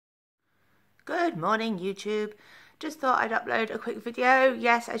Good morning, YouTube. Just thought I'd upload a quick video.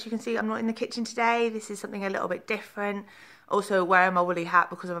 Yes, as you can see, I'm not in the kitchen today. This is something a little bit different. Also wearing my woolly hat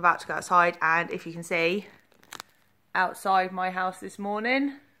because I'm about to go outside, and if you can see outside my house this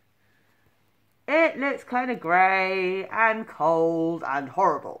morning, it looks kind of grey and cold and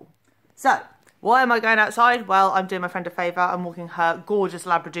horrible. So why am I going outside? Well, I'm doing my friend a favour. I'm walking her gorgeous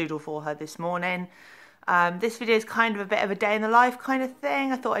Labradoodle for her this morning. This video is kind of a bit of a day in the life kind of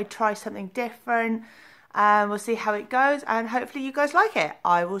thing. I thought I'd try something different. We'll see how it goes, and hopefully you guys like it.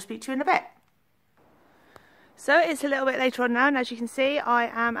 I will speak to you in a bit. So it's a little bit later on now, and as you can see, I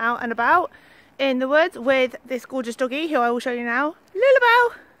am out and about in the woods with this gorgeous doggy who I will show you now.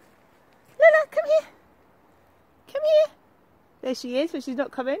 Lulabelle! Lula, come here! Come here! There she is, but she's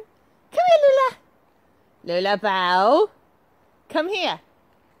not coming. Come here, Lula! Lulabelle! Come here!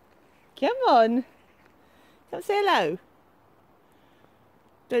 Come on! Come say hello.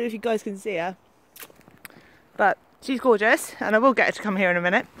 Don't know if you guys can see her, but she's gorgeous, and I will get her to come here in a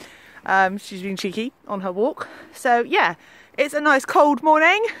minute. She's being cheeky on her walk. So yeah, it's a nice cold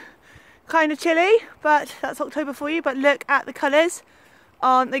morning, kind of chilly, but that's October for you. But look at the colours,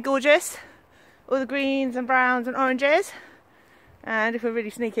 aren't they gorgeous? All the greens and browns and oranges. And if we're really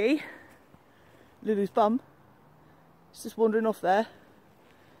sneaky, Lulu's bum, she's just wandering off there.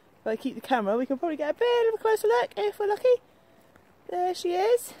 If I keep the camera, we can probably get a bit of a closer look if we're lucky. There she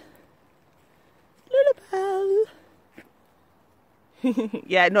is. Lulabelle.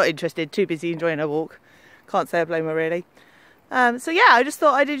 Yeah, not interested. Too busy enjoying her walk. Can't say I blame her really. So yeah, I just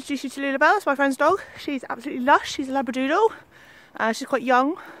thought I'd introduce you to Lulabelle. It's my friend's dog. She's absolutely lush. She's a Labradoodle. She's quite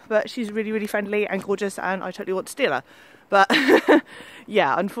young, but she's really, really friendly and gorgeous, and I totally want to steal her. But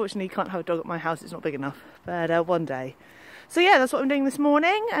yeah, unfortunately, can't have a dog at my house. It's not big enough. But one day. So yeah, that's what I'm doing this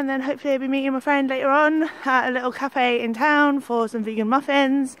morning, and then hopefully I'll be meeting my friend later on at a little cafe in town for some vegan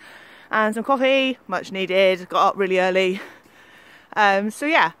muffins and some coffee, much needed. Got up really early. So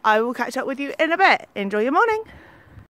yeah, I will catch up with you in a bit. Enjoy your morning.